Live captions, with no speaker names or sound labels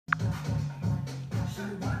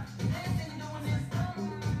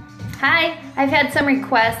Hi, I've had some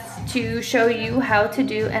requests to show you how to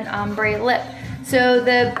do an ombre lip. So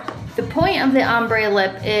the point of the ombre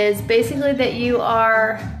lip is basically that you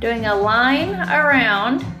are doing a line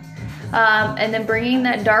around and then bringing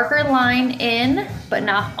that darker line in, but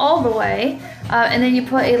not all the way, and then you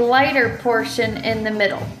put a lighter portion in the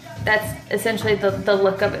middle. That's essentially the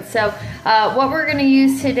look of it. So what we're gonna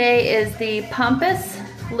use today is the Pampas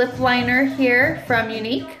lip liner here from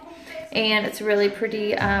Unique. And it's a really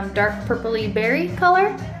pretty dark purpley berry color.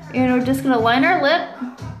 And we're just gonna line our lip.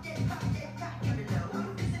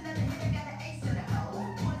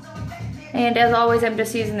 And as always, I'm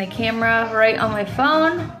just using the camera right on my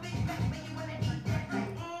phone.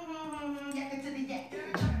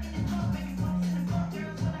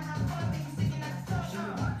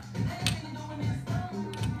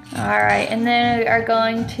 All right, and then we are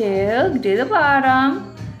going to do the bottom.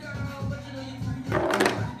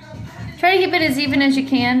 Try to keep it as even as you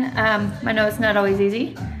can. I know it's not always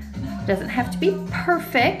easy. It doesn't have to be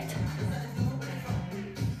perfect.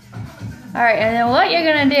 All right, and then what you're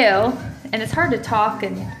gonna do, and it's hard to talk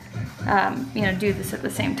and do this at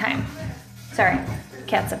the same time. Sorry,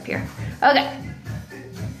 cat's up here. Okay.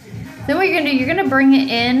 Then what you're gonna do, you're gonna bring it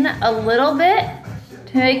in a little bit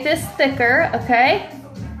to make this thicker, okay?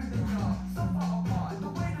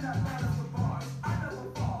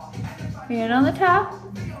 And on the top.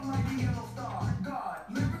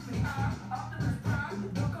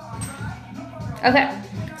 Okay,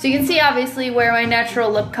 so you can see obviously where my natural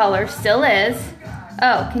lip color still is.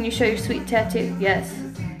 Oh, can you show your sweet tattoo? Yes.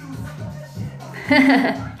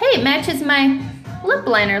 Hey, it matches my lip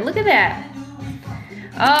liner, look at that.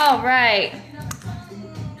 All right.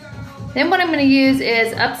 Then what I'm gonna use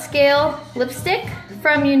is Upscale lipstick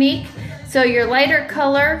from Unique. So your lighter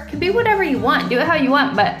color can be whatever you want, do it how you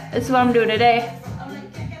want, but this is what I'm doing today.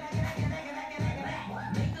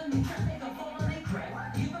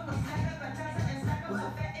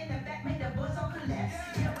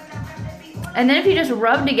 And then if you just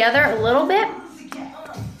rub together a little bit,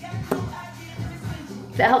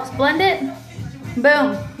 that helps blend it,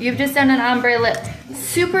 boom, you've just done an ombre lip.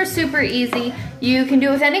 Super, super easy. You can do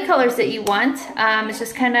it with any colors that you want. It's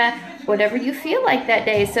just kind of whatever you feel like that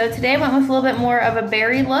day. So today I went with a little bit more of a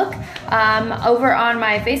berry look. Over on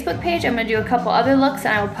my Facebook page, I'm gonna do a couple other looks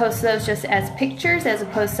and I will post those just as pictures as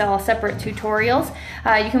opposed to all separate tutorials.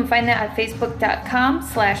 You can find that at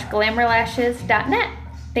facebook.com/glamourlashes.net.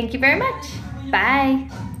 Thank you very much. Bye.